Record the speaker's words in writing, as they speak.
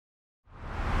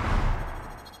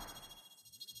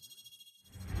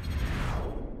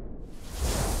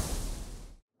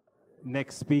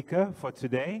next speaker for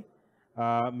today,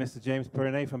 Mr. James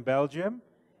Pirnay from Belgium.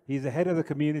 He's the head of the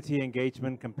Community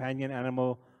Engagement Companion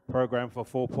Animal Program for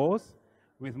Paws.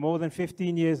 With more than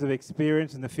 15 years of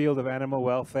experience in the field of animal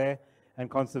welfare and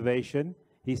conservation,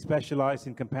 he specialized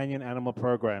in companion animal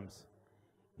programs.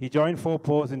 He joined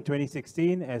Paws in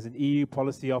 2016 as an EU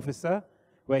policy officer,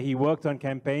 where he worked on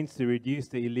campaigns to reduce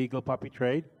the illegal puppy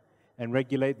trade and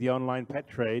regulate the online pet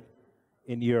trade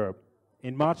in Europe.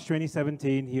 In March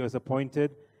 2017, he was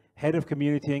appointed head of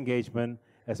community engagement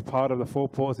as part of the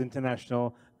Paws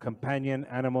International Companion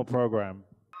Animal Program.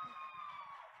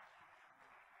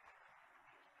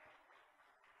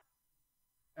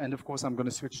 And of course, I'm going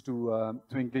to switch to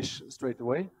English straight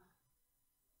away.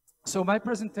 So my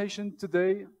presentation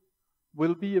today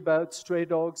will be about stray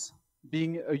dogs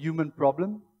being a human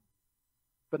problem,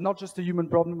 but not just a human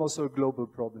problem, also a global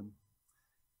problem.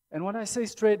 And when I say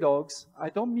stray dogs, I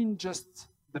don't mean just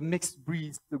the mixed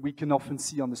breeds that we can often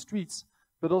see on the streets,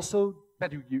 but also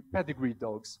pedigree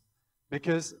dogs.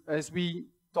 Because as we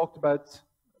talked about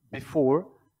before,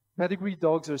 pedigree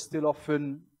dogs are still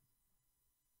often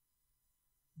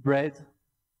bred,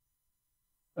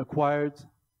 acquired,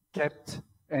 kept,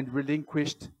 and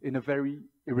relinquished in a very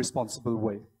irresponsible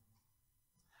way.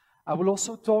 I will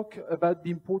also talk about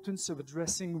the importance of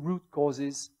addressing root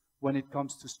causes when it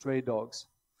comes to stray dogs,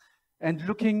 and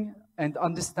looking and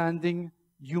understanding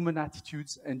human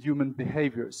attitudes and human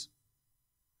behaviors.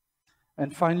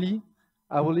 And finally,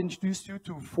 I will introduce you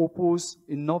to Paws'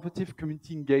 innovative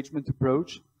community engagement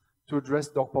approach to address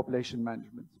dog population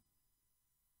management.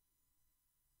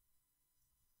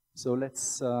 So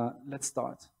let's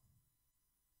start.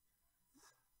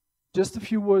 Just a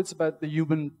few words about the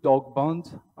human-dog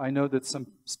bond. I know that some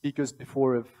speakers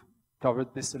before have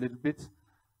covered this a little bit.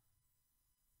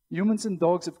 Humans and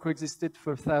dogs have coexisted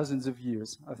for thousands of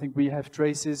years. I think we have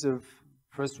traces of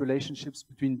first relationships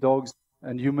between dogs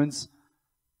and humans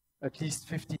at least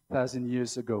 50,000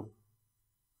 years ago.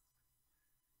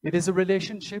 It is a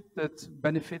relationship that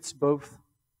benefits both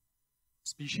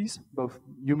species, both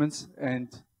humans and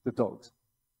the dogs.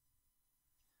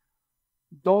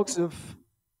 Dogs have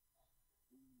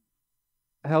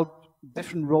held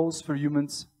different roles for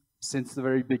humans since the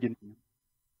very beginning,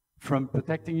 from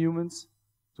protecting humans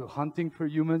to hunting for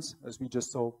humans, as we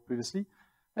just saw previously,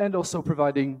 and also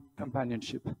providing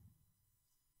companionship.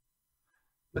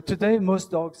 But today,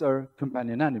 most dogs are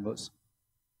companion animals.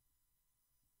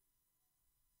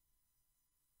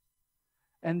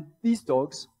 And these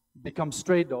dogs become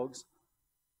stray dogs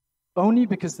only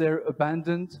because they're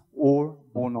abandoned or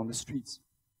born on the streets.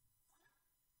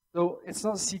 So it's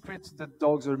not a secret that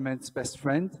dogs are man's best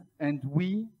friend, and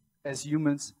we, as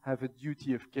humans, have a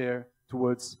duty of care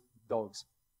towards dogs.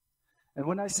 And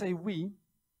when I say we,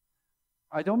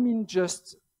 I don't mean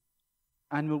just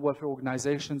animal welfare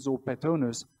organizations or pet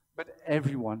owners, but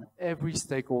everyone, every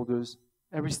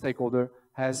stakeholder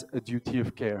has a duty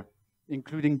of care,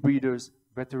 including breeders,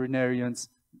 veterinarians,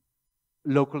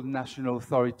 local national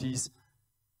authorities.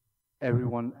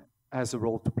 Everyone has a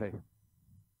role to play.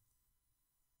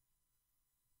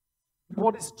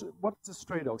 What is a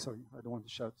stray dog? Sorry, I don't want to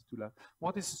shout too loud.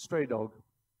 What is a stray dog?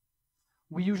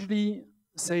 We usually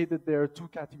say that there are two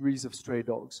categories of stray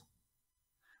dogs.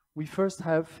 We first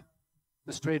have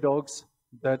the stray dogs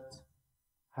that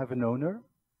have an owner.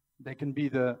 They can be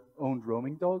the owned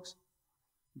roaming dogs.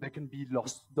 They can be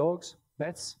lost dogs,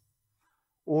 pets,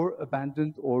 or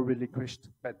abandoned or relinquished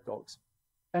pet dogs,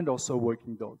 and also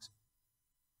working dogs.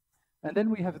 And then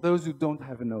we have those who don't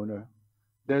have an owner.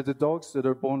 They're the dogs that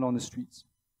are born on the streets.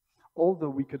 Although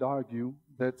we could argue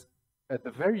that at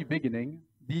the very beginning,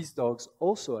 these dogs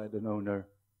also had an owner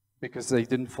because they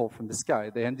didn't fall from the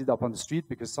sky. They ended up on the street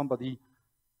because somebody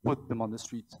put them on the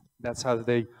street. That's how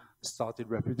they started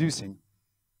reproducing.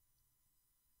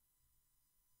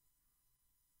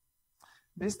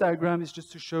 This diagram is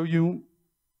just to show you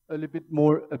a little bit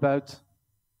more about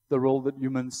the role that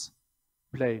humans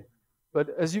play. But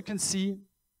as you can see,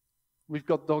 we've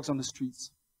got dogs on the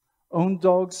streets. Owned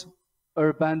dogs are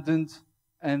abandoned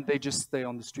and they just stay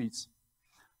on the streets.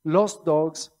 Lost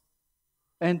dogs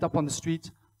end up on the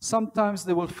street. Sometimes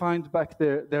they will find back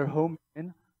their home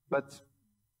again, but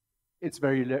it's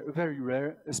very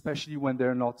rare, especially when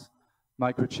they're not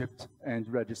microchipped and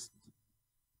registered.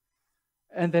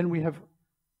 And then we have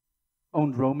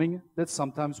owned roaming that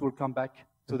sometimes will come back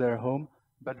to their home,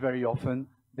 but very often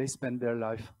they spend their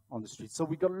life on the street. So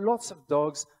we got lots of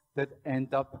dogs that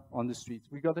end up on the street.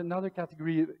 We got another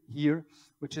category here,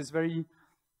 which is very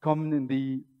common in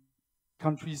the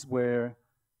countries where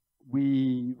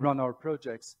we run our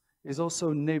projects, is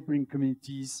also neighboring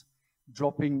communities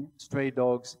dropping stray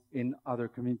dogs in other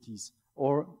communities.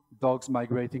 or dogs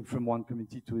migrating from one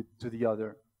community to the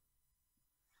other.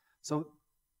 So,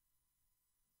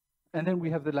 and then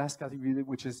we have the last category,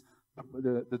 which is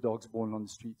the dogs born on the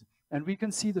street. And we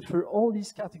can see that for all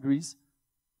these categories,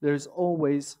 there's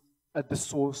always, at the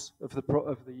source of the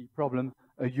problem,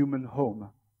 a human home.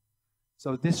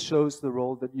 So this shows the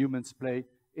role that humans play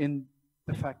in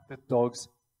the fact that dogs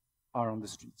are on the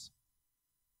streets.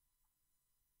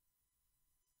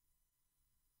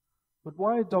 But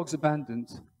why are dogs abandoned?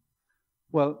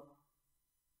 Well,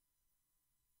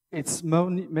 it's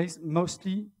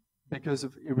mostly because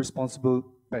of irresponsible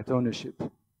pet ownership.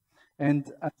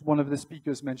 And as one of the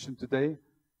speakers mentioned today,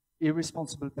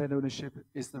 irresponsible pet ownership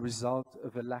is the result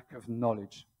of a lack of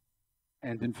knowledge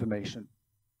and information.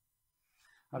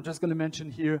 I'm just going to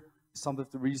mention here some of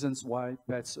the reasons why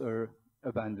pets are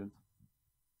abandoned.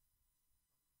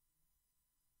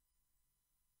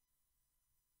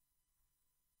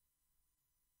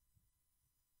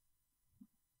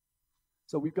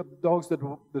 So we've got dogs that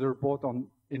are bought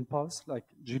in Paws, like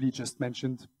Julie just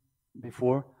mentioned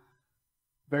before,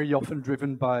 very often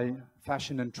driven by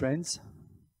fashion and trends.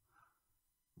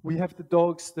 We have the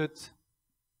dogs that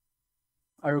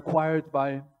are acquired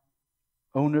by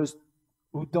owners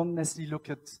who don't necessarily look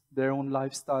at their own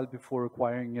lifestyle before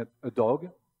acquiring a dog.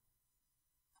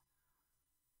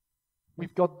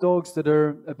 We've got dogs that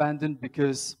are abandoned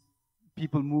because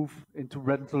people move into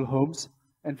rental homes,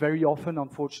 and very often,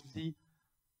 unfortunately,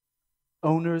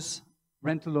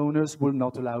 rental owners will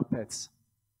not allow pets.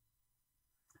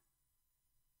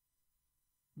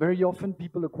 Very often,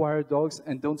 people acquire dogs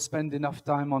and don't spend enough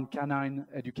time on canine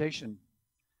education.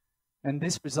 And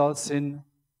this results in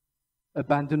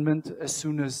abandonment as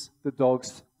soon as the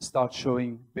dogs start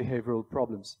showing behavioral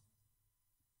problems.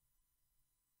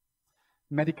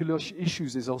 Medical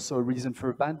issues is also a reason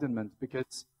for abandonment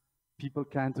because people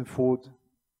can't afford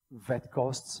vet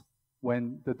costs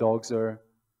when the dogs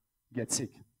get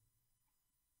sick.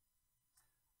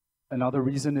 Another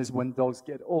reason is when dogs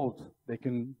get old, they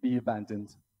can be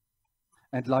abandoned.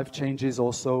 And life changes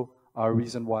also are a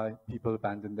reason why people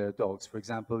abandon their dogs. For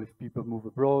example, if people move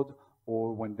abroad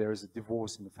or when there is a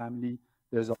divorce in the family,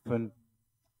 it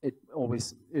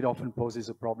often poses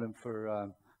a problem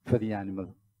for the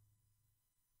animal.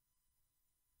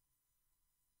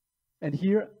 And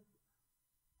here,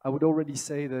 I would already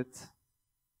say that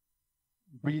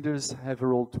breeders have a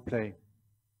role to play.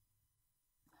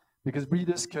 Because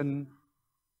breeders can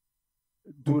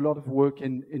do a lot of work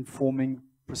in informing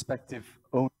prospective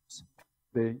owners.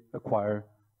 They acquire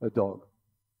a dog.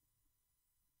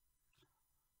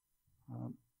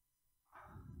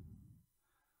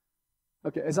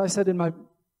 Okay, as I said in my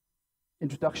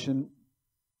introduction,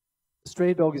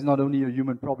 stray dog is not only a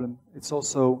human problem, it's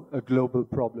also a global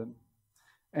problem.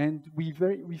 And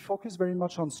we focus very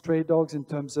much on stray dogs in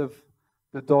terms of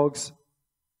the dogs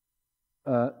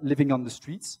living on the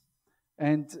streets.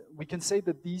 And we can say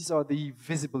that these are the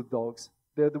visible dogs.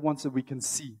 They're the ones that we can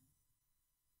see.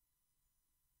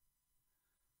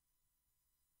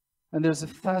 And there's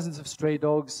thousands of stray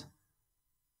dogs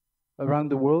around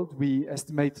the world. We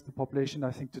estimate the population,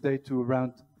 I think, today to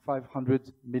around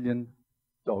 500 million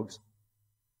dogs.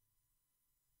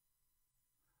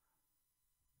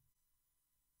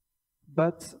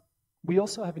 But we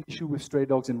also have an issue with stray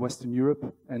dogs in Western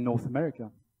Europe and North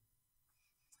America.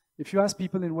 If you ask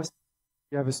people in Western Europe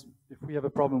if we have a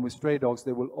problem with stray dogs,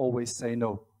 they will always say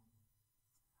no.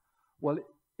 Well,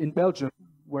 in Belgium,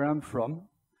 where I'm from,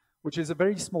 which is a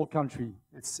very small country,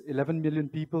 it's 11 million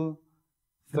people,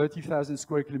 30,000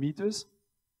 square kilometers.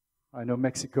 I know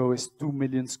Mexico is 2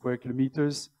 million square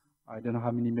kilometers. I don't know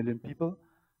how many million people.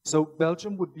 So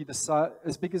Belgium would be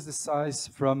as big as the size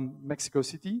from Mexico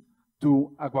City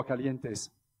to 𝐒𝐲𝐞𝐵.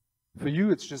 For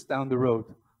you, it's just down the road.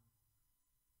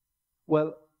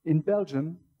 Well, in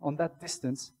Belgium, on that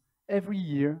distance, every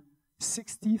year,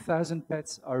 60,000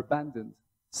 pets are abandoned.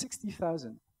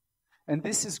 60,000. And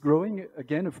this is growing,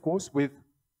 again, of course, with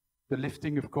the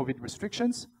lifting of COVID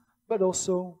restrictions, but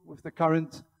also with the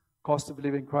current cost of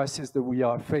living crisis that we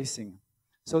are facing.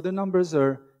 So the numbers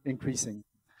are increasing.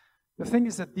 The thing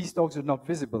is that these dogs are not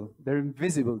visible. They're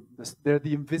invisible. They're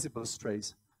the invisible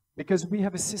strays. Because we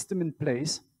have a system in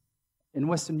place in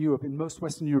Western Europe, in most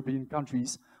Western European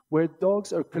countries, where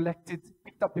dogs are collected,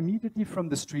 picked up immediately from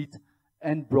the street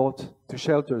and brought to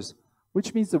shelters,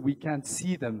 which means that we can't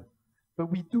see them. But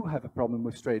we do have a problem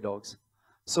with stray dogs.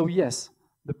 So yes,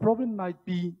 the problem might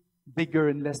be bigger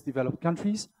in less developed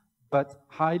countries, but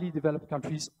highly developed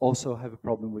countries also have a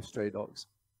problem with stray dogs.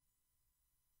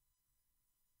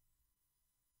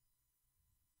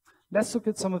 Let's look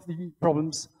at some of the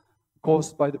problems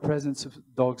caused by the presence of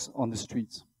dogs on the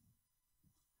streets.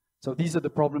 So these are the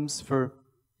problems for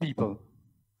people.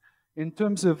 In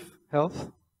terms of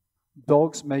health,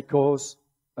 dogs may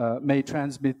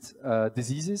transmit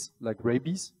diseases like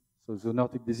rabies, so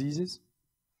zoonotic diseases.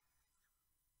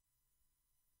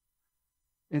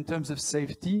 In terms of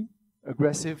safety,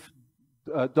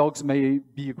 dogs may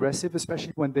be aggressive,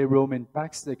 especially when they roam in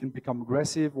packs. They can become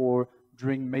aggressive, or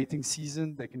during mating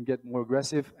season, they can get more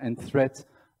aggressive and threat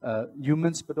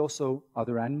humans, but also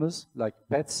other animals like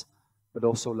pets, but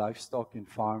also livestock in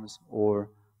farms or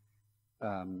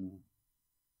in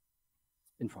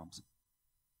farms.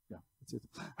 Yeah, that's it.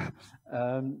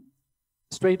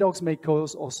 Stray dogs may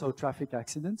cause also traffic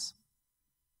accidents.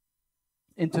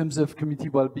 In terms of community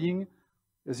well-being,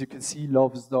 as you can see,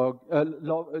 dogs love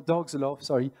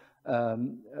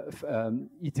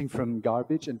eating from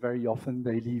garbage, and very often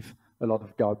they leave a lot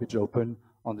of garbage open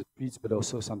on the streets, but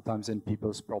also sometimes in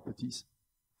people's properties.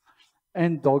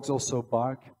 And dogs also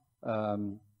bark,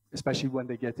 especially when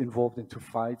they get involved into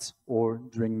fights or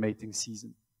during mating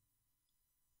season.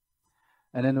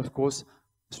 And then, of course,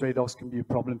 stray dogs can be a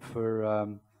problem for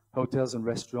hotels and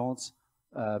restaurants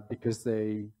because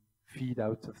they feed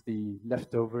out of the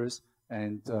leftovers,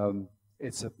 and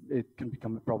it can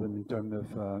become a problem in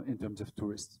terms of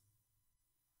tourists.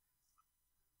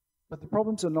 But the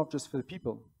problems are not just for the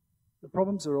people. The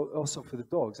problems are also for the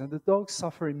dogs, and the dogs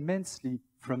suffer immensely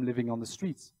from living on the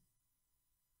streets.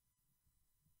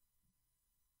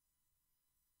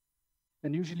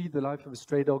 And usually the life of a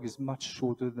stray dog is much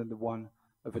shorter than the one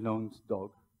of an owned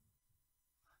dog.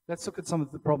 Let's look at some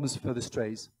of the problems for the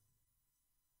strays.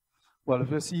 Well,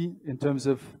 firstly, in terms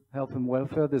of health and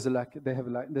welfare, there's a lack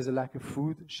of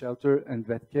food, shelter, and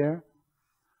vet care.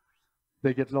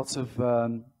 They get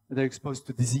they're exposed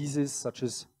to diseases such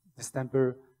as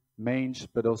distemper, mange,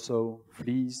 but also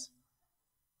fleas.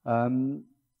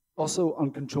 Also,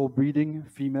 uncontrolled breeding.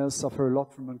 Females suffer a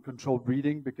lot from uncontrolled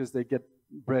breeding because they get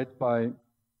bred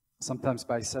sometimes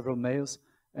by several males,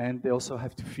 and they also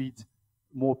have to feed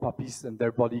more puppies than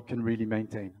their body can really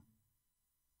maintain.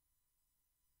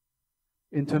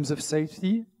 In terms of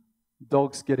safety,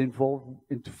 dogs get involved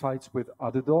into fights with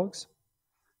other dogs,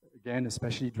 again,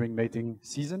 especially during mating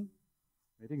season.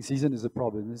 Mating season is a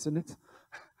problem, isn't it?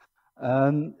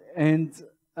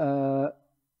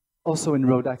 Also in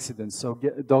road accidents. So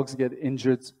dogs get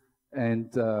injured and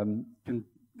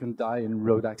can die in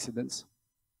road accidents.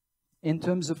 In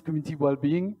terms of community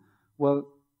well-being, well,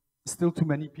 still too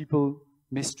many people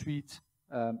mistreat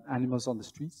animals on the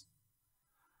streets.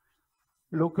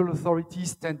 Local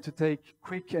authorities tend to take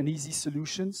quick and easy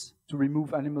solutions to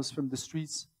remove animals from the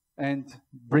streets and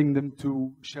bring them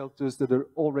to shelters that are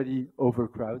already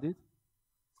overcrowded.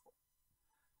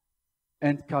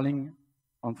 And culling,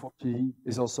 unfortunately,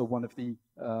 is also one of the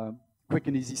quick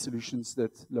and easy solutions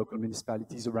that local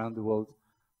municipalities around the world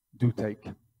do take.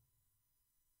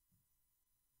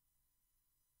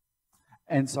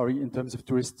 And sorry, in terms of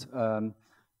tourists,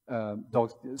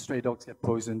 stray dogs get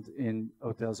poisoned in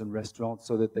hotels and restaurants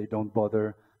so that they don't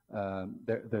bother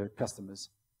their customers.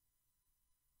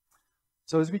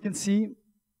 So as we can see,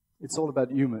 it's all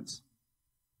about humans.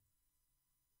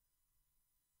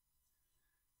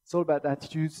 It's all about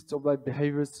attitudes, it's all about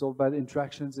behaviors, it's all about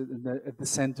interactions. At the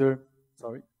center,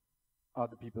 are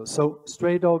the people. So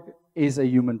stray dog is a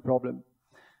human problem.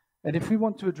 And if we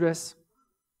want to address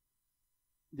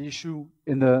the issue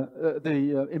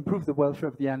improve the welfare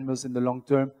of the animals in the long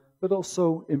term, but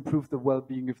also improve the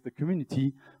well-being of the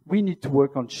community, we need to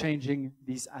work on changing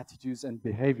these attitudes and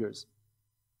behaviors.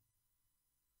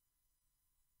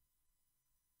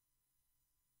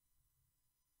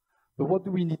 But what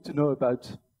do we need to know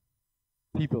about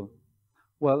people?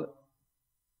 Well,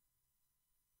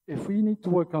 if we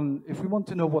want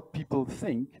to know what people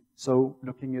think, so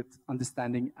looking at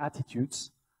understanding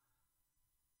attitudes,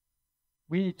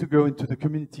 we need to go into the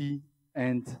community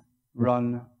and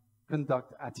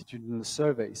conduct attitudinal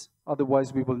surveys.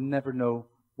 Otherwise, we will never know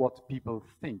what people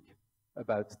think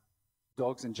about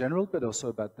dogs in general, but also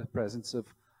about the presence of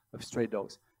stray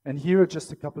dogs. And here are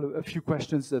just a few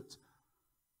questions that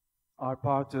are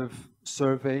part of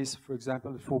surveys. For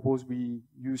example, at Paws, we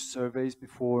use surveys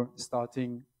before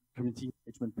starting community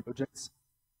engagement projects.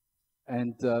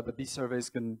 And but these surveys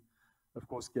can, of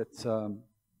course, get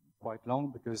quite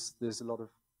long because there's a lot of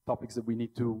topics that we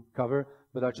need to cover.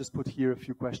 But I just put here a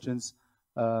few questions,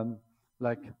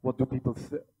 like what do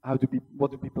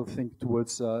people think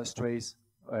towards strays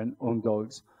and owned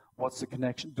dogs? What's the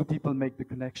connection? Do people make the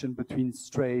connection between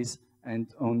strays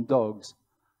and owned dogs?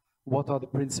 What are the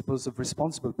principles of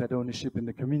responsible pet ownership in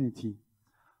the community?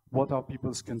 What are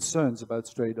people's concerns about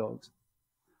stray dogs?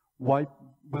 Why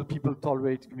will people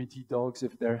tolerate community dogs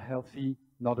if they're healthy,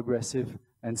 not aggressive,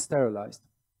 and sterilized.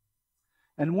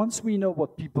 And once we know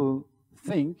what people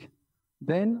think,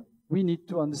 then we need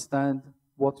to understand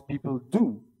what people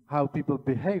do, how people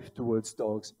behave towards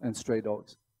dogs and stray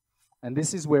dogs. And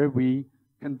this is where we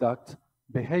conduct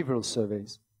behavioral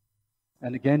surveys.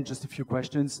 And again, just a few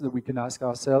questions that we can ask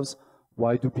ourselves.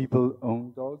 Why do people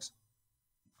own dogs?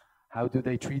 How do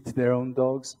they treat their own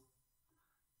dogs?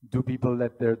 Do people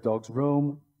let their dogs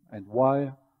roam, and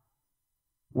why?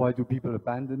 Why do people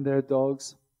abandon their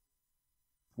dogs?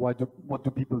 What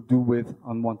do people do with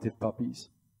unwanted puppies?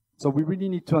 So we really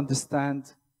need to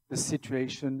understand the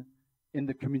situation in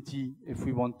the community if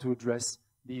we want to address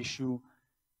the issue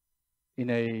in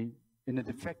an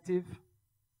effective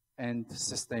and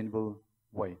sustainable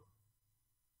way.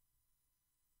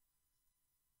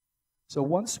 So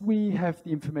once we have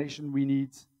the information we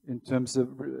need in terms of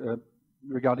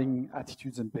regarding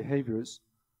attitudes and behaviors,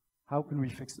 how can we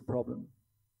fix the problem?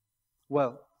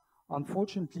 Well,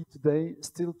 unfortunately today,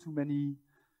 still too many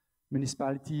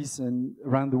municipalities and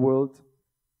around the world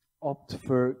opt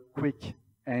for quick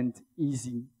and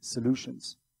easy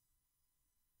solutions.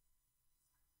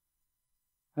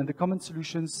 And the common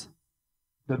solutions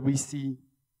that we see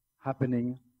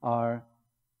happening are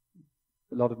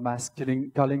a lot of mass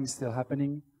culling still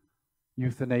happening,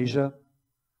 euthanasia,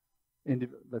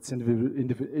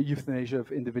 euthanasia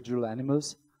of individual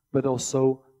animals, but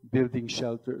also building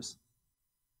shelters.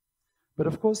 But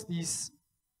of course, these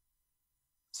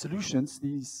solutions,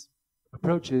 these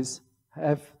approaches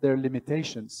have their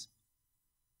limitations.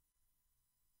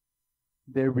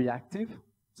 They're reactive,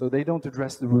 so they don't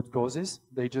address the root causes,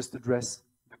 they just address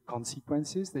the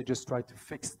consequences, they just try to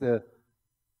fix the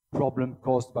problem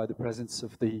caused by the presence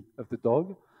of the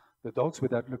dogs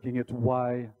without looking at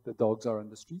why the dogs are on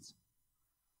the streets.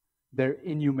 They're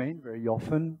inhumane very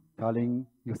often. Culling,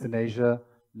 euthanasia,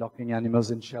 locking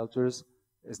animals in shelters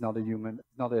is not a humane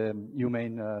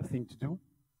thing to do.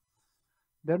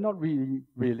 They're not really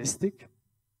realistic.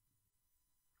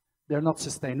 They're not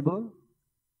sustainable.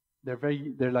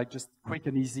 They're like just quick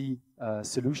and easy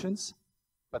solutions.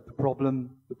 But the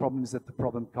problem is that the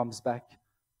problem comes back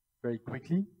very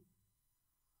quickly.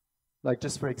 Like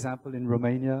just for example, in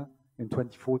Romania, in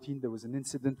 2014, there was an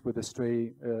incident with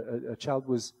a child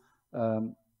was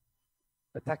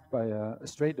attacked by a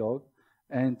stray dog,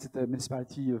 and the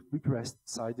municipality of Bucharest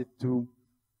decided to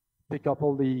pick up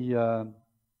all the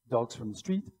dogs from the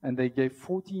street, and they gave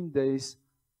 14 days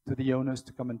to the owners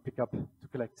to come and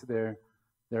collect their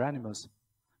animals.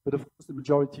 But of course, the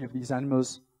majority of these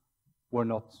animals were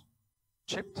not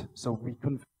chipped, so we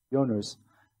couldn't find the owners.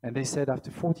 And they said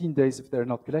after 14 days, if they're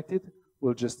not collected,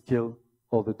 we'll just kill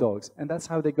all the dogs. And that's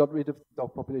how they got rid of the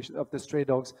dog population, of the stray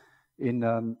dogs in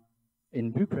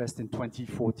Bucharest in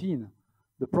 2014.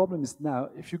 The problem is now,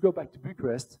 if you go back to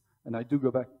Bucharest, and I do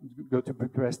go to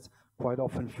Bucharest quite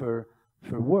often for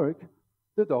work,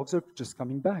 the dogs are just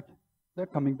coming back. They're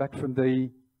coming back from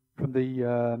the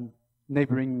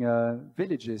neighboring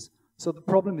villages. So the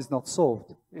problem is not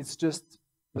solved. It's just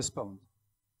postponed.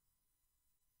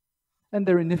 And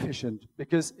they're inefficient,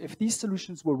 because if these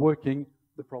solutions were working,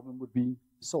 the problem would be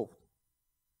solved.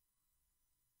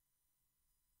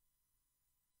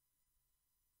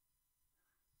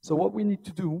 So what we need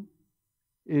to do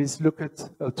is look at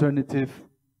alternative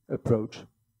approach.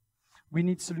 We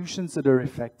need solutions that are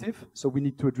effective, so we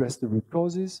need to address the root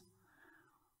causes.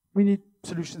 We need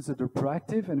solutions that are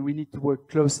proactive, and we need to work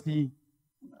closely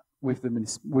with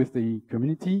the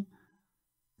community.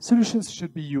 Solutions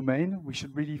should be humane. We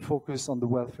should really focus on the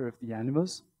welfare of the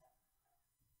animals.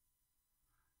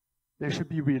 They should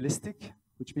be realistic,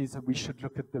 which means that we should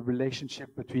look at the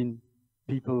relationship between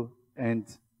people and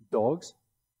dogs.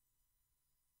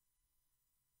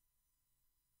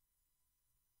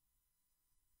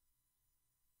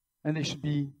 And they should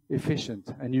be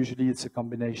efficient, and usually it's a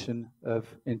combination of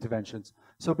interventions.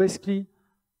 So basically,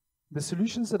 the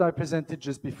solutions that I presented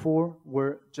just before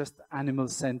were just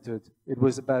animal-centered. It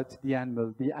was about the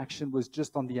animal. The action was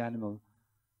just on the animal.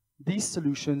 These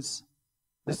solutions,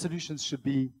 the solutions should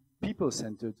be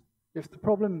people-centered. If the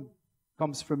problem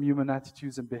comes from human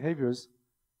attitudes and behaviors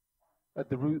at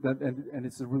the root, and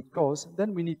it's the root cause,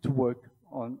 then we need to work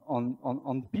on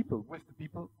the people, with the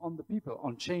people, on the people,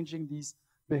 on changing these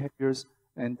behaviors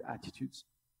and attitudes.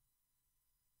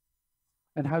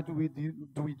 And how do we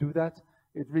do that?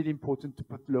 It's really important to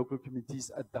put local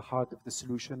communities at the heart of the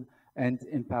solution and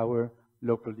empower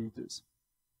local leaders.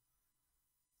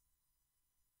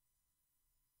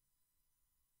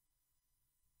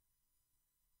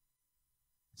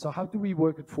 So how do we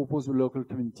work at Paws with local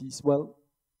communities? Well,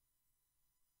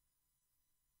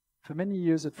 for many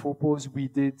years at Paws, we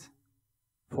did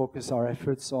focus our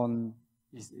efforts on,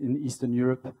 in Eastern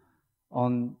Europe,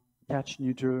 on catch,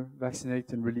 neuter,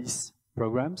 vaccinate, and release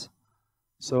programs.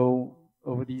 So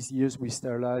over these years, we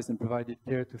sterilized and provided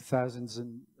care to thousands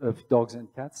of dogs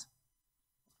and cats.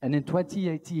 And in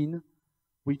 2018,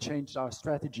 we changed our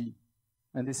strategy.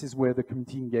 And this is where the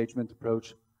community engagement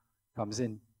approach comes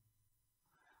in.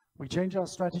 We changed our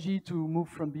strategy to move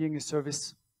from being a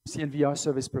CNVR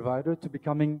service provider to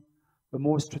becoming a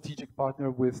more strategic partner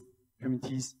with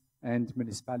communities and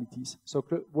municipalities. So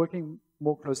working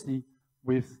more closely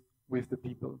with the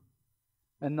people.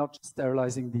 And not just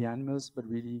sterilizing the animals, but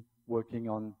really working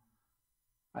on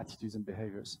attitudes and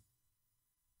behaviors.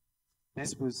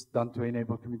 This was done to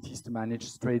enable communities to manage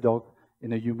stray dog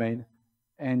in a humane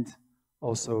and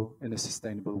also in a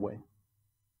sustainable way.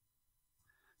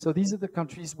 So these are the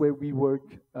countries where we work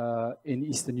in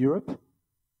Eastern Europe.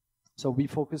 So we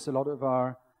focus a lot of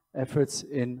our efforts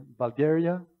in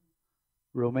Bulgaria,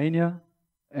 Romania,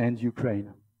 and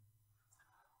Ukraine.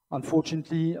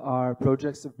 Unfortunately, our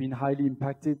projects have been highly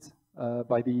impacted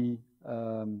by the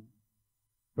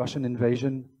Russian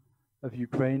invasion of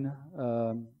Ukraine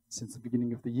since the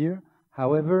beginning of the year.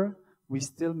 However, we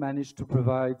still managed to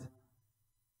provide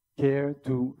care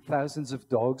to thousands of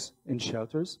dogs in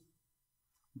shelters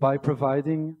by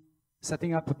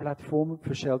setting up a platform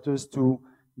for shelters to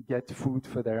get food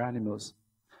for their animals,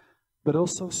 but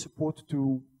also support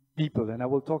to people. And I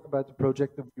will talk about the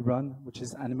project that we run, which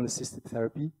is animal-assisted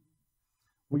therapy.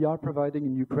 We are providing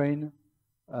in Ukraine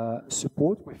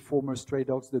support with former stray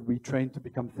dogs that we trained to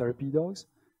become therapy dogs.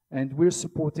 And we're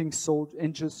supporting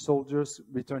injured soldiers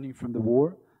returning from the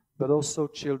war, but also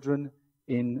children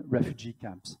in refugee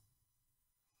camps.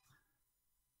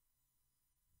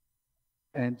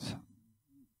 And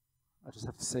I just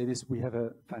have to say this, we have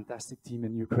a fantastic team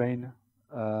in Ukraine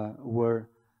who are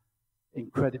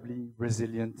incredibly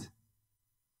resilient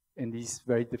in these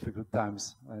very difficult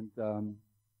times. And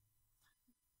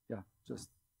yeah, just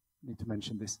need to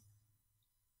mention this.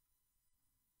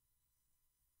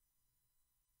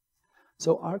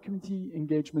 So our community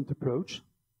engagement approach,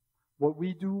 what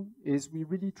we do is we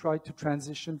really try to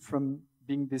transition from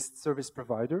being this service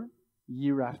provider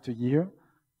year after year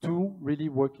to really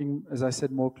working, as I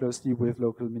said, more closely with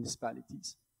local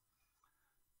municipalities.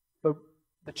 But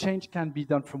the change can't be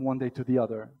done from one day to the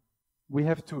other. We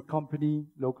have to accompany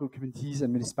local communities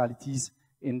and municipalities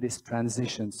in this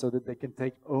transition so that they can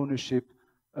take ownership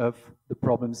of the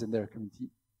problems in their community.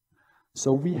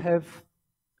 So we have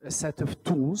a set of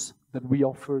tools that we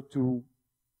offer to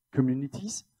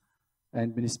communities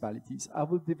and municipalities. I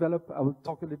will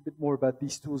talk a little bit more about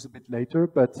these tools a bit later,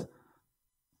 but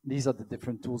these are the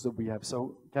different tools that we have.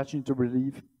 So catch, neuter,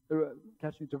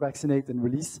 vaccinate and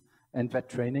release, and vet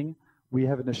training. We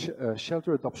have a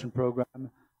shelter adoption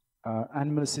program,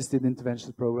 animal-assisted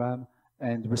intervention program,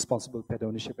 and responsible pet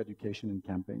ownership education and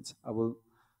campaigns. I will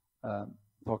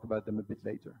talk about them a bit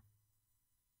later.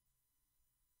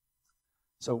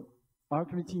 So our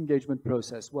community engagement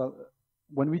process, well,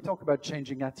 when we talk about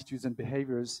changing attitudes and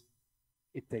behaviors,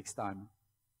 it takes time.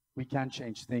 We can't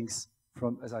change things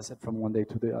from, as I said, from one day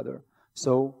to the other.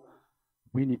 So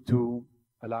we need to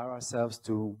allow ourselves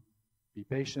to be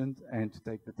patient and to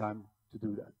take the time to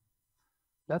do that.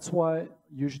 That's why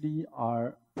usually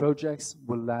our projects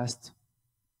will last,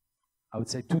 I would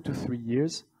say, 2 to 3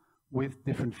 years with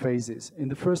different phases. In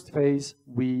the first phase,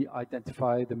 we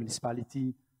identify the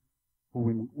municipality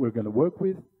who we're going to work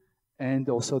with, and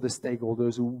also the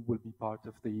stakeholders who will be part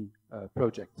of the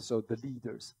project, so the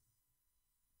leaders.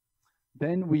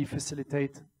 Then we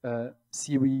facilitate a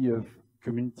series of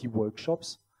community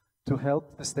workshops to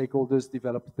help the stakeholders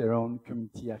develop their own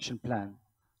community action plan.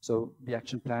 So the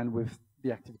action plan with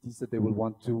the activities that they will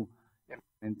want to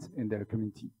implement in their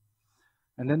community.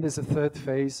 And then there's a third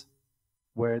phase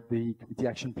where the community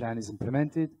action plan is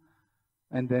implemented,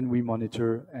 and then we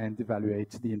monitor and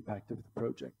evaluate the impact of the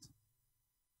project.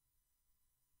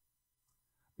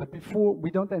 But before,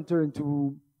 we don't enter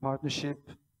into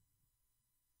partnership,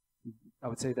 I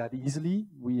would say, that easily.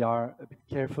 We are a bit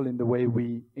careful in the way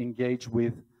we engage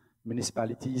with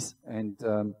municipalities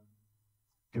and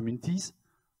communities.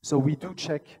 So we do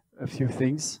check a few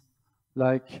things,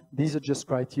 like these are just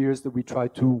criteria that we try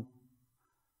to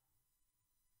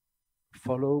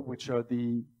follow, which are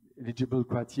the eligible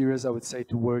criteria, I would say,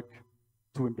 to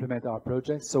implement our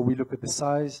project. So we look at the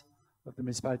size of the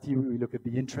municipality, we look at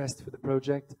the interest for the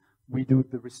project, we do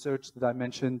the research that I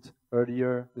mentioned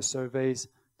earlier, the surveys,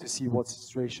 to see what's the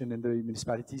situation in the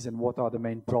municipalities and what are the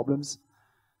main problems.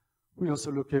 We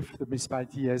also look if the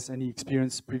municipality has any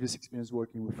previous experience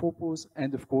working with Paws,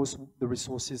 and of course the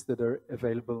resources that are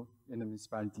available in the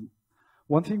municipality.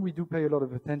 One thing we do pay a lot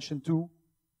of attention to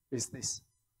is this,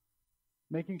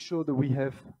 making sure that we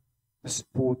have the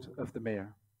support of the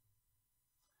mayor.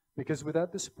 Because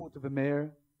without the support of the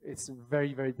mayor, it's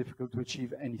very, very difficult to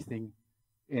achieve anything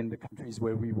in the countries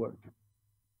where we work.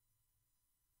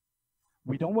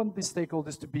 We don't want the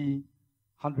stakeholders to be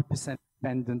 100%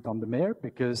 dependent on the mayor,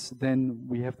 because then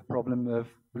we have the problem of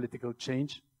political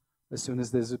change. As soon as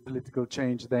there's a political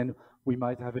change, then we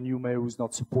might have a new mayor who's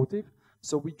not supportive.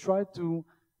 So we try to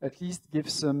at least give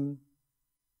some,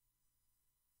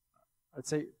 I'd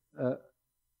say,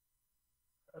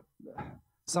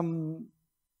 some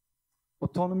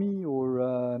autonomy,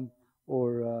 or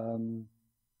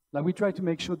like we try to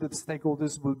make sure that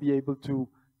stakeholders will be able to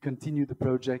continue the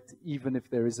project even if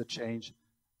there is a change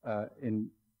in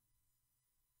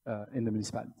the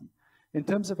municipality. In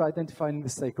terms of identifying the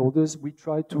stakeholders, we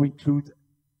try to include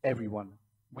everyone.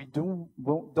 We don't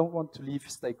want to leave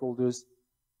stakeholders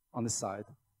on the side.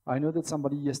 I know that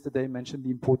somebody yesterday mentioned the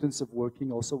importance of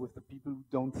working also with the people who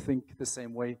don't think the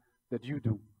same way that you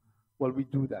do. Well, we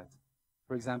do that.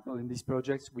 For example, in these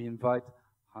projects, we invite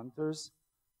hunters,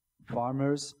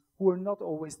 farmers, who are not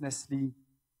always necessarily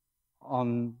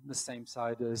on the same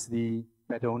side as the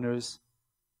pet owners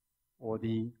or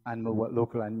the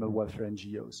local animal welfare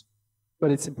NGOs.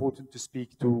 But it's important to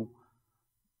speak to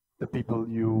the people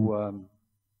who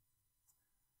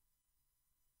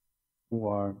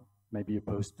are maybe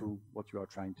opposed to what you are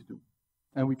trying to do.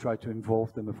 And we try to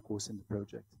involve them, of course, in the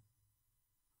project.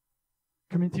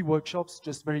 Community workshops,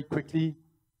 just very quickly.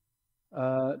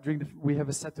 We have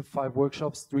a set of 5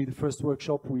 workshops. During the first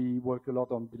workshop, we work a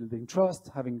lot on building trust,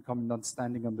 having a common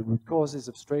understanding on the root causes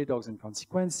of stray dogs and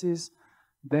consequences.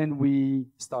 Then we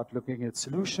start looking at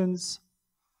solutions.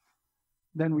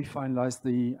 Then we finalize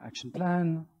the action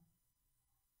plan.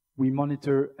 We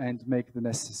monitor and make the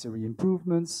necessary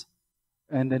improvements.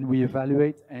 And then we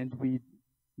evaluate and we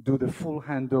do the full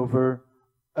handover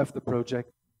of the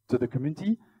project to the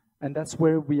community. And that's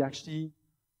where we actually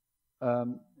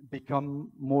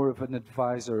become more of an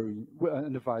advisor.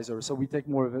 So we take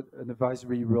more of an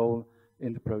advisory role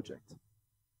in the project.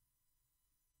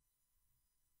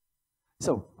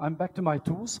 So I'm back to my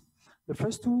tools. The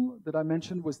first tool that I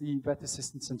mentioned was the vet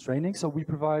assistance and training. So we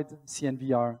provide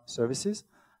CNVR services,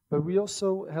 but we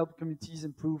also help communities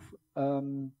improve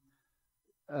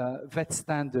vet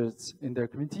standards in their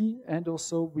community, and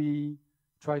also we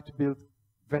try to build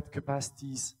vet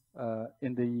capacities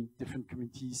in the different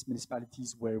communities,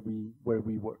 municipalities where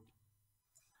we work.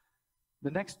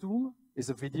 The next tool is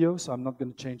a video, so I'm not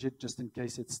going to change it just in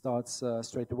case it starts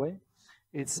straight away.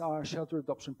 It's our shelter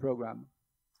adoption program.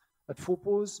 At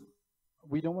Paws,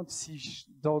 we don't want to see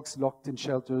dogs locked in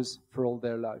shelters for all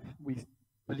their life. We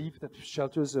believe that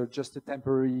shelters are just a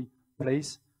temporary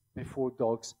place before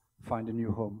dogs find a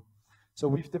new home. So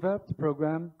we've developed a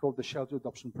program called the Shelter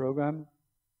Adoption Program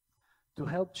to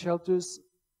help shelters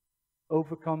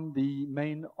overcome the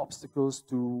main obstacles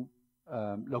to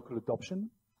local adoption,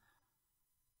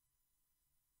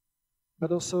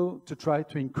 but also to try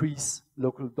to increase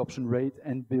local adoption rate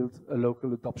and build a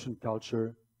local adoption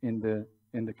culture in the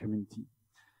community.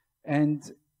 And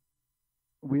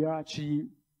we are actually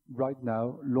right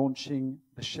now launching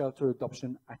the Shelter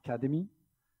Adoption Academy.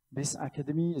 This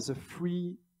academy is a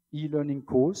free e-learning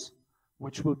course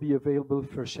which will be available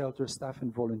for shelter staff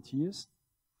and volunteers,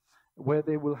 where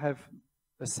they will have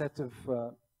a set of,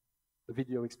 the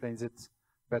video explains it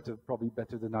better, probably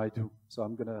better than I do, so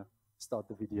I'm gonna start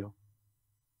the video.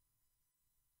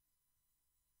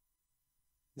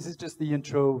 This is just the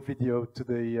intro video to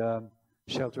the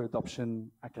Shelter Adoption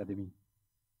Academy.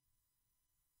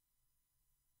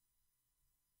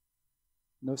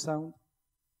 No sound?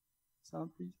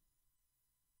 Sound, please.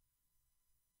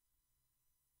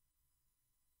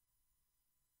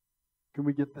 Can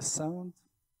we get the sound?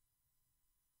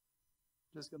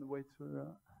 Just gonna wait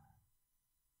for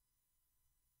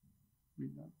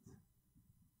remote.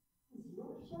 Is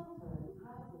your shelter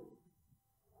incredible?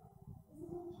 Is it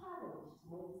a challenge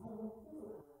to maintain a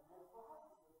physical and mental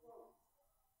health of your dogs?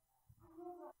 Have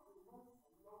your dogs been waiting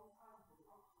a long time for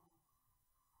adoption?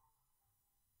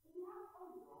 If you have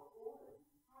only got all of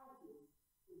these challenges,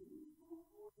 the useful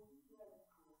or e-learning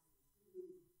courses you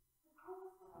need, the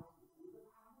course will help you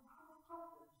overcome the common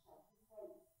problems shelters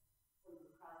face: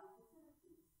 overcrowded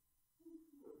facilities, too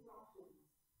few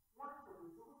adoptions, lack of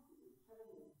resources and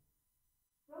training.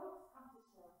 Dogs come to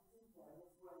shelters in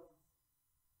various ways.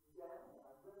 Together,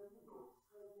 a roaming or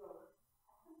stray dog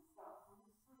often starts on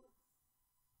the streets,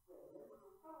 where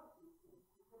local authorities can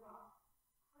pick them up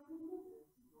and deliver them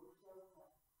to your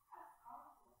shelter as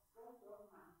part of a stray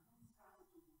dog management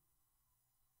strategy.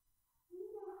 Do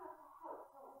you know how to help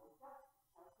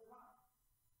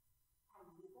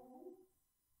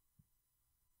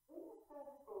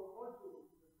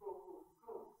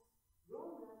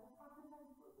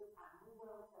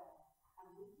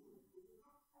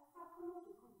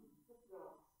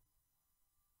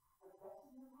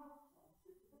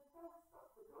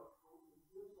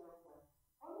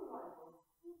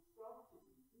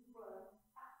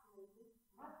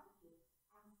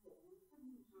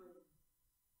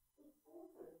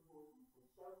Also important for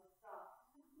shelter staff to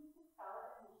complete a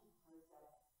thorough admission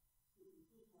process. Keeping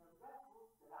detailed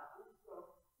records about each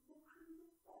dog is a crucial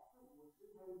step towards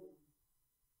enrolment.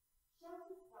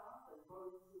 Shelter staff and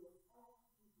volunteers help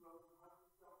to grow the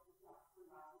public dogs adjust to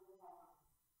life in the house.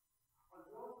 On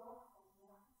your dog setting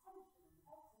up attention and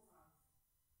exercise.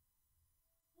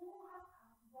 Do you have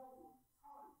company toys?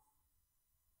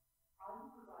 Are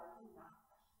you providing enough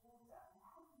fresh water and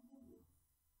healthy meals?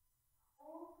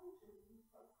 All contribute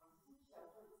to a positive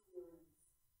shelter experience.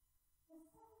 The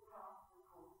second half of the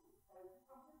course is focused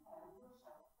on preparing your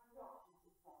shelter for adoption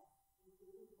success,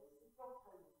 including basic dog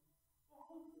training,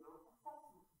 behavioural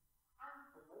assessment, and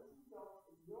promoting dogs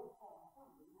in your care for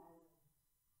rehoming.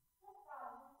 Get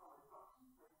guidance on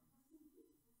adoption-friendly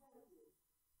procedures, facilities,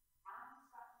 and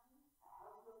strategies to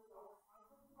help your dog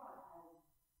find the right home.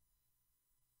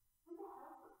 With the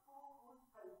help of 4 course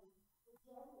training, the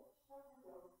journey of shelter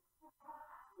dogs will have a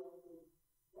happy ending.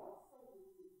 Their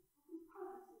stability will be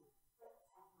positive but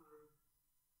temporary.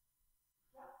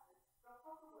 Justice, the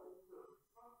proper way to a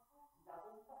responsible,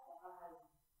 loving, forever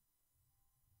home.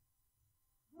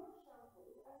 Your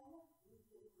shelter is only a few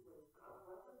steps away from a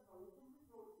wealth of knowledge and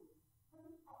resources from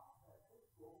the experts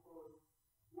at Paws.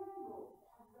 Learn more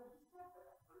and register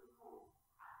for a free course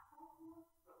at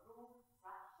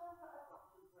paws.org/shelter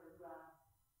adoption program.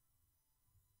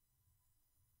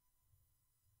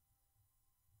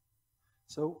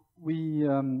 So we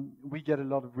get a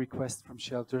lot of requests from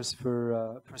shelters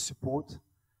for support.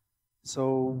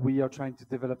 So we are trying to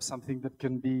develop something that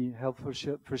can be helpful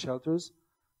for shelters.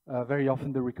 Very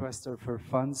often the requests are for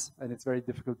funds, and it's very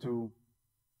difficult to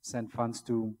send funds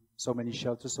to so many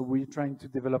shelters. So we're trying to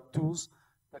develop tools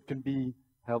that can be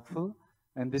helpful.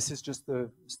 And this is just the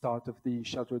start of the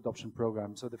shelter adoption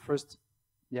program. So the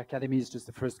academy is just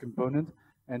the first component,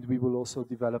 and we will also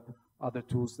develop other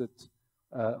tools that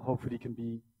hopefully can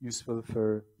be useful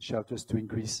for shelters to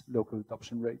increase local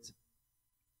adoption rates,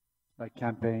 like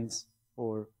campaigns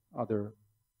or other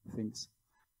things.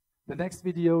 The next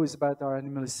video is about our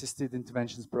animal-assisted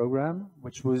interventions program,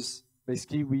 which was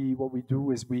basically what we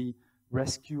do is we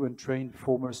rescue and train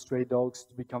former stray dogs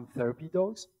to become therapy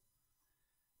dogs.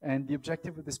 And the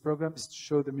objective of this program is to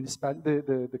show the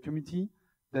community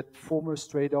that former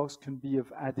stray dogs can be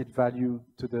of added value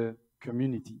to the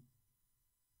community.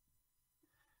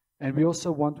 And we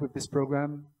also want with this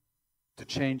program to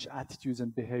change attitudes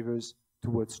and behaviors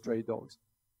towards stray dogs.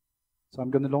 So I'm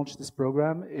going to launch this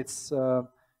program. It's the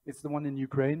one in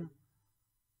Ukraine.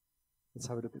 Let's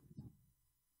have a look at it.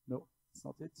 No, it's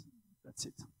not it. That's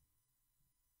it. I'm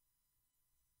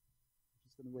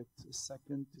just going to wait a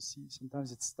second to see.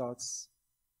 Sometimes it starts.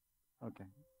 Okay,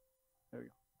 there we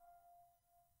go.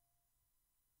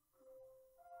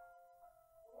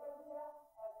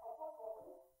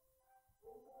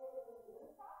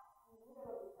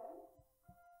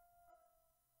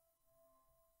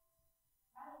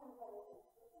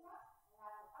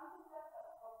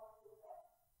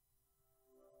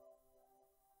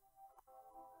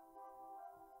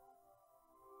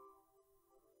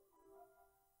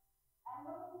 And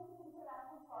the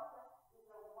international project is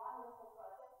a wonderful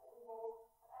project that involves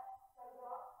stray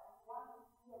dogs and one you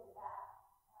see in the back.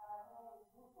 Her name is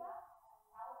Lucia, and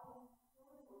helping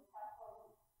children with special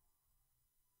needs.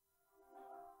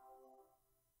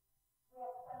 We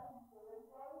are spending children's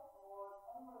day for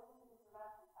animal-assisted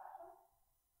intervention sessions.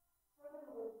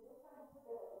 Children with different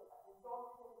disabilities, like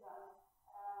dog syndrome,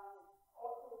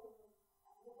 autism,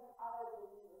 and different other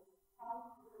diseases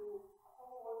come through a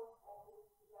whole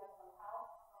office to get some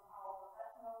help from our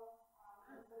professionals,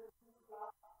 including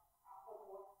blood support.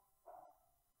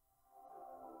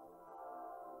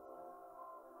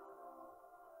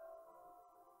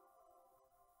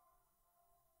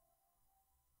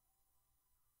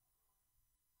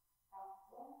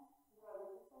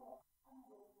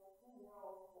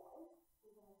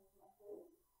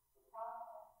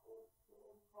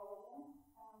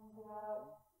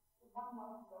 One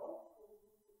month ago, they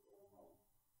used to Pirnay,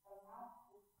 and now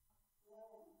she's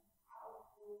learning how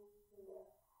to do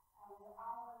it. And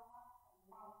our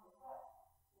month request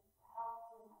is to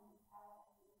help them understand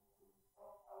the issues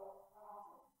of our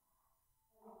problem.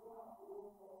 And we have to do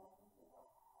it and we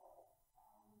will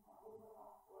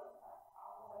have to work at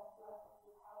our best level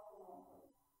to help them also.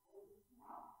 It is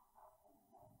now helping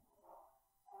them as well.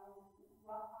 And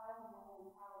one time when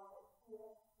we have a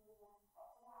here, we will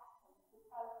talk about it.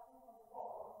 Because we can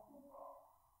go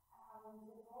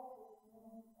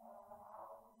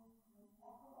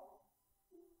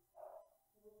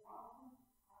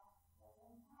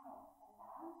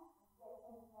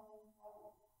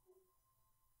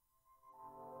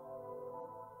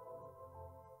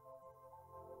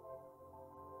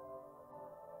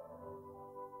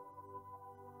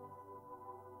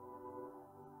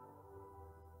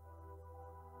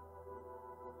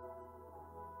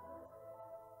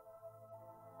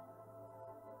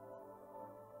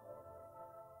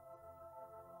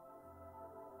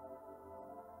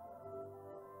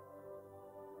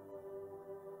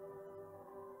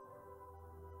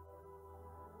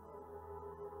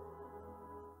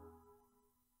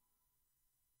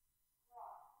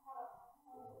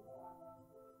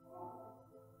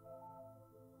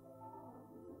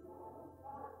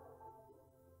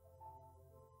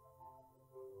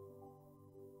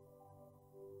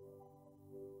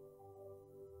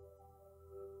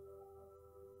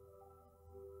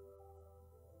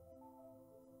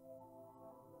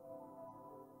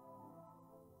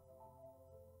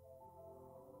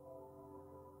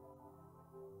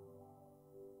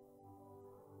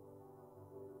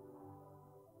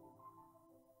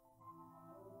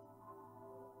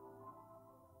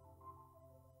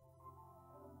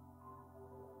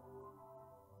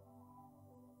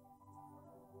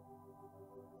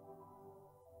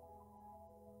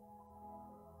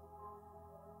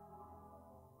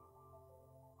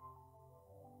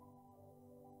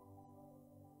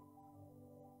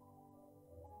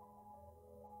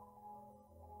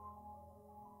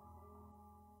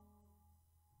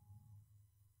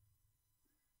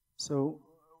So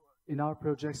in our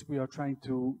projects, we are trying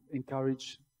to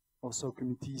encourage also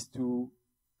committees to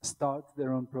start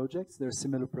their own projects, their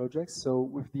similar projects. So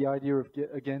with the idea of,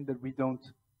 again, that we don't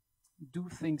do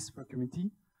things for a committee,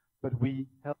 but we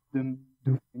help them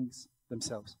do things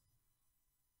themselves.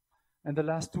 And the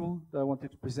last tool that I wanted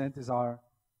to present is our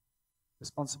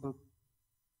responsible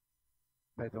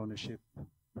pet ownership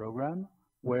program,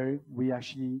 where we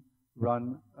actually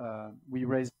run, we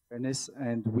raise awareness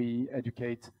and we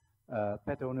educate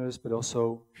pet owners, but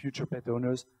also future pet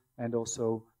owners and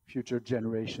also future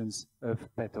generations of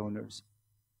pet owners.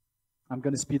 I'm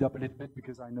going to speed up a little bit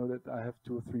because I know that I have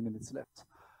 2 or 3 minutes left.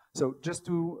 So just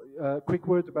a quick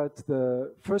word about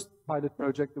the first pilot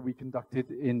project that we conducted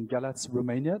in Galați,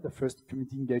 Romania, the first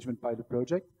community engagement pilot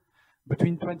project.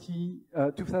 Between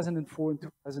 2004 and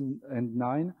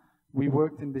 2009, we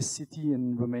worked in this city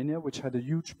in Romania, which had a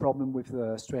huge problem with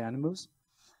stray animals.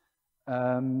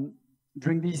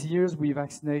 During these years, we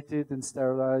vaccinated and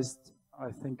sterilized,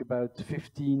 I think, about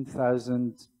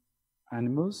 15,000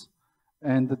 animals,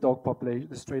 and the dog population,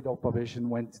 the stray dog population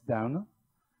went down.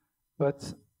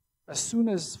 But as soon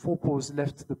as Paws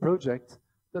left the project,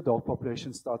 the dog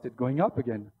population started going up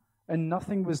again, and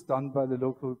nothing was done by the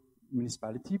local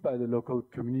municipality, by the local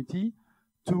community,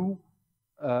 to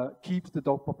keep the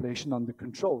dog population under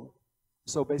control.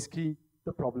 So basically,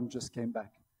 the problem just came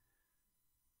back.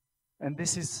 And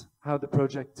this is how the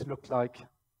project looked like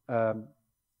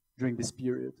during this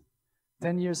period.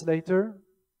 10 years later,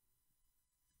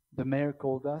 the mayor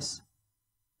called us,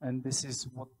 and this is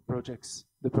what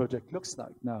the project looks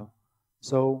like now.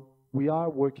 So we are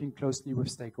working closely with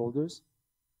stakeholders.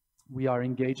 We are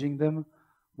engaging them.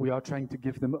 We are trying to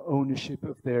give them ownership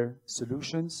of their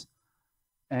solutions.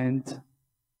 And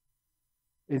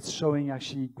it's showing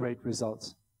actually great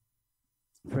results.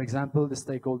 For example, the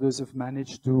stakeholders have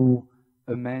managed to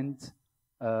amend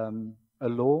a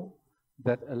law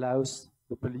that allows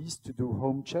the police to do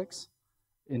home checks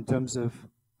in terms of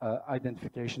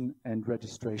identification and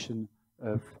registration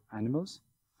of animals.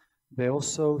 They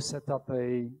also set up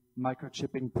a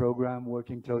microchipping program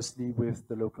working closely with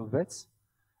the local vets,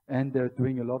 and they're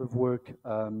doing a lot of work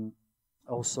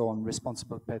also on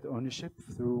responsible pet ownership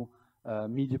through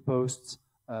media posts,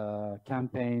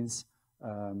 campaigns,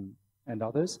 and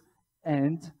others.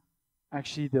 And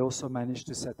actually, they also managed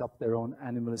to set up their own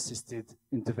animal-assisted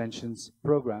interventions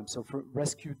program. So for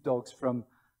rescued dogs from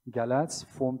Galați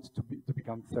formed to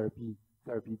become therapy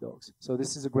dogs. So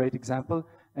this is a great example,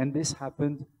 and this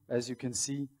happened, as you can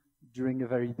see, during a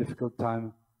very difficult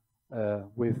time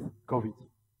with COVID.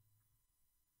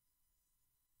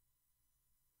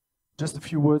 Just a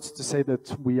few words to say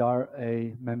that we are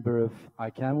a member of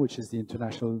𝐒𝐲𝐞𝐚, which is the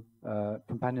International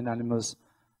Companion Animals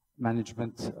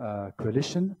Management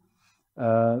Coalition.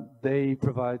 They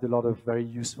provide a lot of very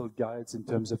useful guides in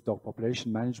terms of dog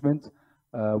population management,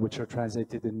 which are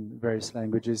translated in various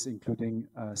languages, including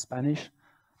Spanish.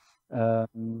 That's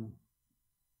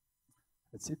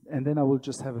it. And then I will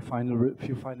just have a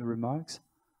few final remarks.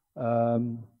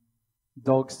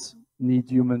 Dogs need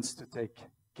humans to take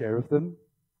care of them,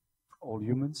 all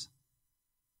humans.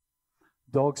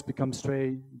 Dogs become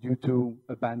stray due to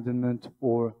abandonment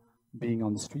or being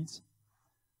on the streets.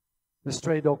 The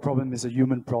stray dog problem is a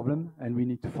human problem, and we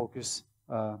need to focus,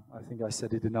 I think I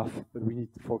said it enough, but we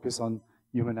need to focus on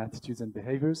human attitudes and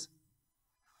behaviors.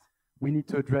 We need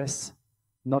to address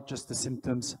not just the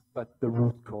symptoms, but the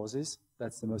root causes.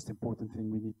 That's the most important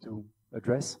thing we need to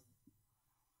address.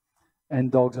 And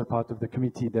dogs are part of the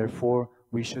committee, therefore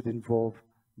we should involve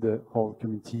the whole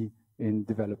committee in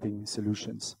developing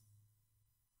solutions.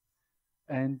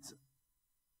 And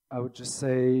I would just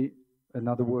say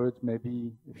another word,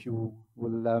 maybe, if you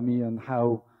will allow me, on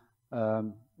how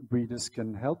breeders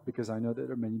can help, because I know there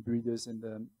are many breeders in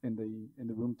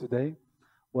the room today.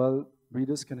 Well,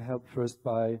 breeders can help first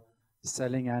by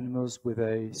selling animals with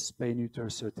a spay-neuter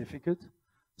certificate,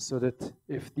 so that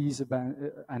if these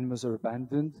animals are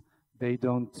abandoned, they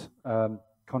don't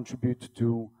contribute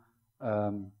to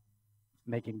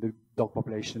making the dog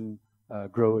population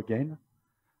grow again.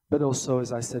 But also,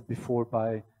 as I said before,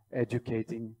 by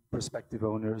educating prospective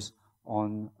owners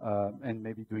on, and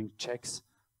maybe doing checks,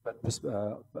 but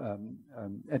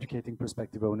educating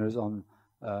prospective owners on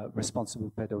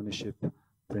responsible pet ownership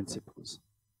principles.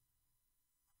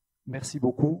 Merci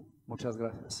beaucoup. Muchas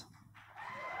gracias.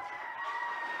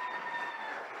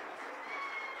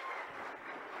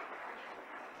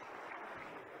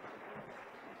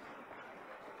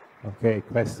 Okay,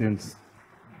 questions?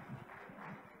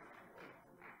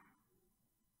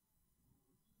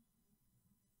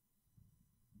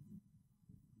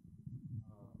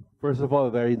 First of all,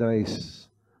 very nice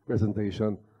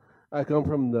presentation. I come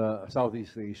from the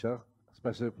Southeast Asia,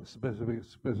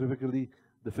 specifically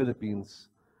the Philippines.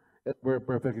 We're a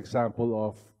perfect example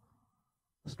of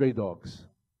stray dogs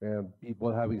and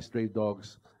people having stray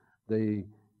dogs. They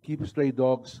keep stray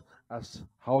dogs as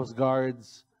house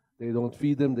guards. They don't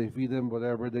feed them. They feed them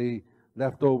whatever they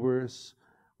leftovers.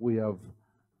 We have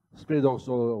stray dogs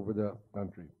all over the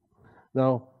country.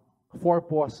 Now, Four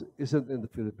Paws isn't in the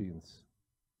Philippines,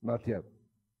 not yet.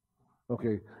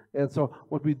 Okay, and so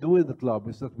what we do in the club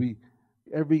is that we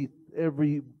every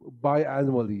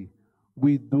biannually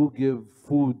we do give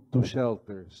food to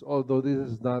shelters. Although this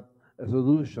is not a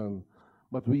solution,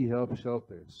 but we help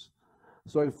shelters.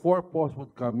 So if Four Paws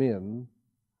would come in,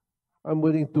 I'm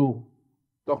willing to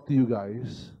talk to you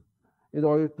guys in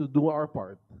order to do our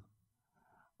part.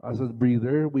 As a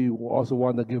breeder, we also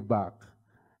want to give back.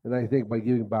 And I think by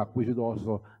giving back, we should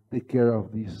also take care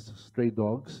of these stray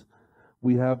dogs.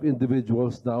 We have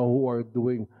individuals now who are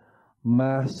doing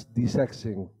mass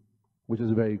desexing, which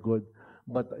is very good,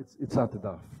 but it's not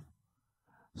enough.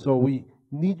 So we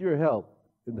need your help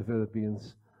in the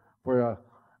Philippines for a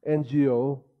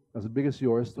NGO as big as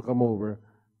yours to come over,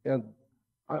 and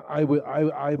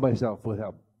I myself will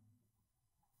help.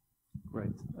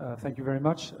 Great. Thank you very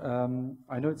much.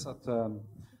 I know it's not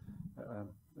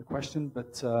a question,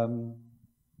 but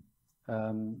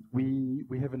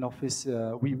we have an office.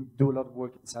 We do a lot of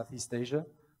work in Southeast Asia.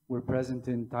 We're present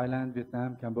in Thailand,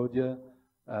 Vietnam, Cambodia,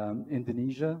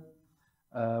 Indonesia.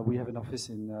 We have an office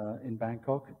in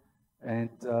Bangkok. And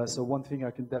so one thing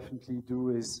I can definitely do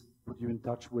is put you in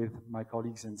touch with my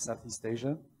colleagues in Southeast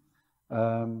Asia.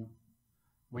 Of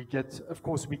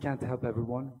course, we can't help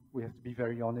everyone. We have to be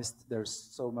very honest. There's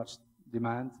so much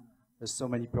demand. There's so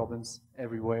many problems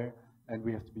everywhere. And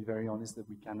we have to be very honest that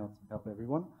we cannot help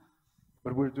everyone.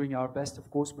 But we're doing our best, of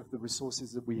course, with the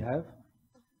resources that we have.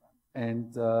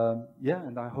 And yeah,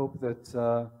 and I hope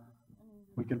that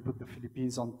we can put the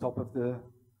Philippines on top of the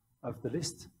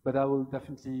list. But I will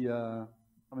definitely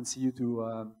come and see you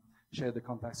to share the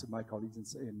contacts with my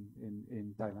colleagues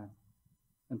in Thailand.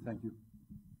 And thank you.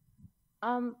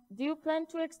 Do you plan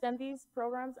to extend these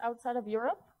programs outside of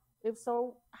Europe? If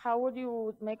so, how would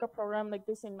you make a program like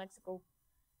this in Mexico?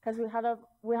 Because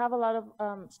we have a lot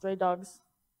of stray dogs.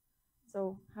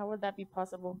 So how would that be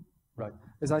possible? Right.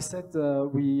 As I said,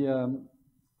 we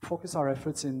focus our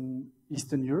efforts in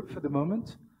Eastern Europe for the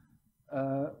moment.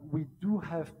 We do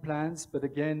have plans, but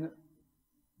again,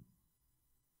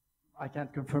 I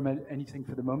can't confirm anything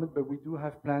for the moment, but we do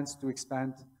have plans to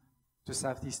expand to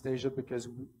Southeast Asia because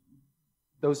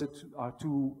those are our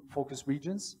two focus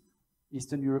regions,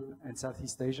 Eastern Europe and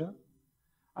Southeast Asia.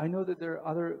 I know that there are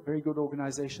other very good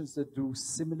organizations that do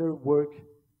similar work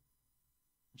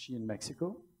actually in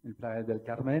Mexico, in Playa del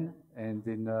Carmen, and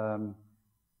in, I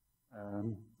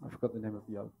forgot the name of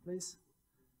the other place.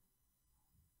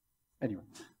 Anyway,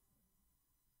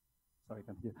 sorry, I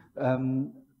can't hear.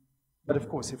 But of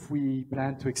course, if we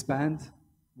plan to expand,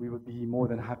 we would be more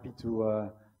than happy to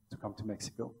come to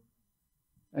Mexico.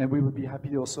 And we would be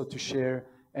happy also to share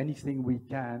anything we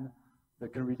can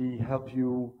that can really help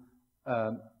you.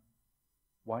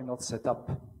 Why not set up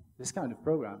this kind of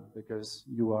program? Because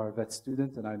you are a vet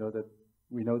student, and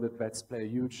we know that vets play a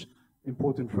huge,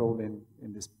 important role in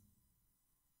these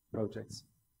projects.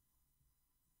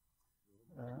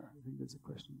 I think there's a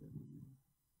question there.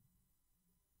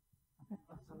 Okay.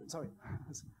 Sorry.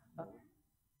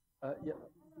 Yeah.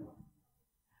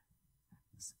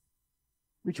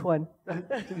 Which one?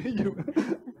 You.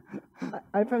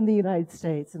 I'm from the United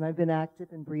States, and I've been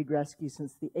active in breed rescue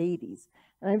since the 80s.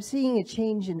 And I'm seeing a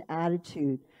change in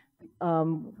attitude,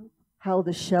 how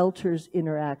the shelters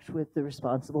interact with the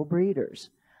responsible breeders.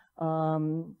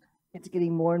 It's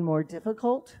getting more and more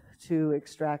difficult to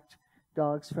extract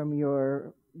dogs from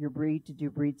your breed to do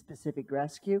breed-specific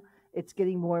rescue. It's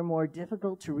getting more and more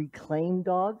difficult to reclaim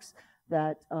dogs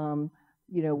that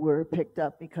were picked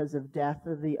up because of death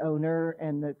of the owner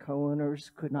and the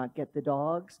co-owners could not get the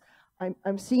dogs.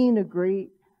 I'm seeing a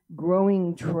great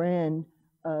growing trend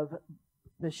of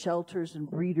the shelters and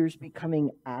breeders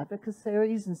becoming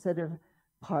adversaries instead of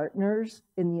partners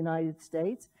in the United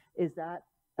States. Is that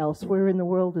elsewhere in the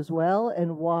world as well,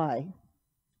 and why?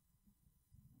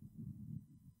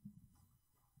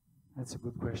 That's a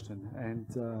good question, and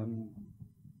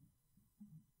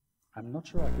I'm not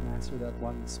sure I can answer that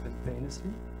one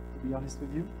spontaneously, to be honest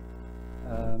with you.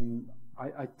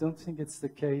 I don't think it's the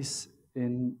case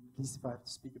in, at least if I have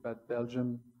to speak about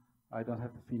Belgium, I don't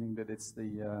have the feeling that it's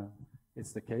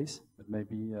the case, but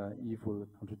maybe Yves will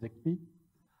contradict me.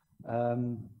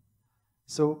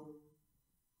 So,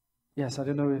 yes, I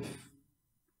don't know if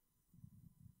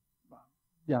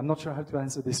Yeah, I'm not sure how to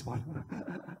answer this one.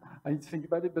 I need to think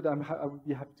about it, but I would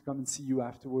be happy to come and see you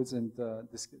afterwards and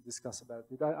discuss about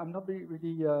it. I'm not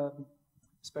really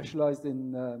specialized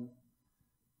in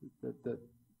the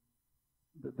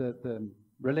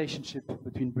relationship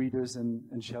between breeders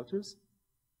and shelters,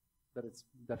 but it's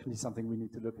definitely something we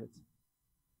need to look at.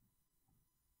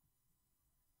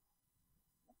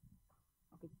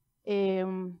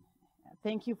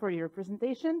 Thank you for your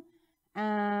presentation.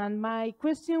 And my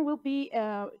question will be,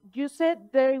 you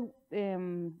said the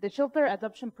shelter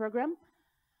adoption program,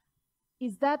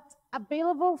 is that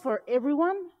available for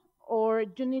everyone, or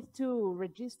you need to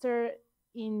register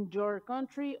in your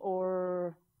country,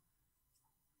 or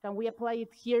can we apply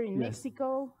it here in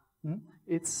Mexico?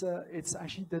 It's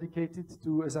actually dedicated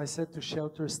to, as I said, to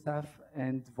shelter staff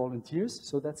and volunteers.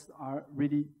 So that's our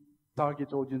really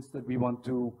target audience that we want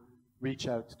to reach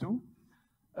out to.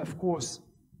 Of course,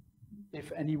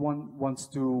 if anyone wants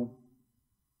to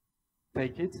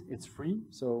take it, it's free.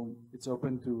 So it's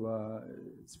open to,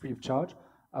 it's free of charge.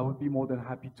 I would be more than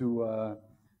happy to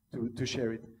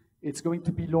share it. It's going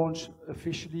to be launched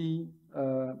officially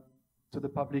to the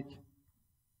public,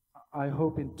 I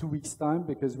hope in 2 weeks' time,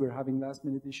 because we're having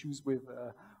last-minute issues with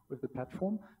the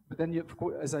platform. But then, of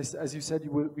course, as you said,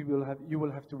 you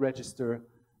will have to register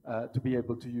to be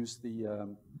able to use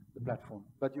the platform.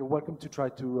 But you're welcome to try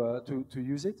to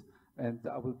use it, and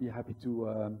I will be happy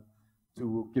to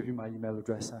give you my email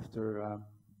address after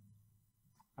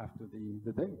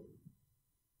the day.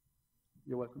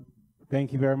 You're welcome.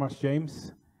 Thank you very much,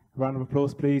 James. Round of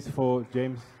applause, please, for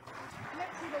James.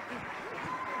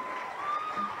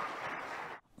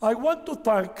 I want to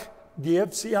thank the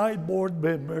FCI board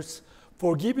members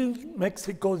for giving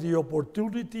Mexico the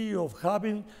opportunity of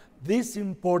having this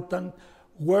important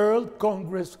World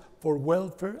Congress for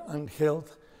Welfare and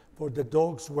Health for the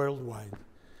dogs worldwide.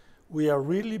 We are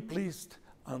really pleased,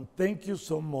 and thank you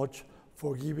so much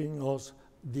for giving us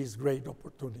this great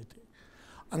opportunity.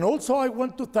 And also I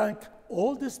want to thank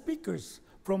all the speakers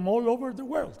from all over the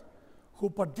world who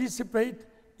participate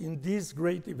in this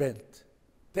great event.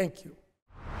 Thank you.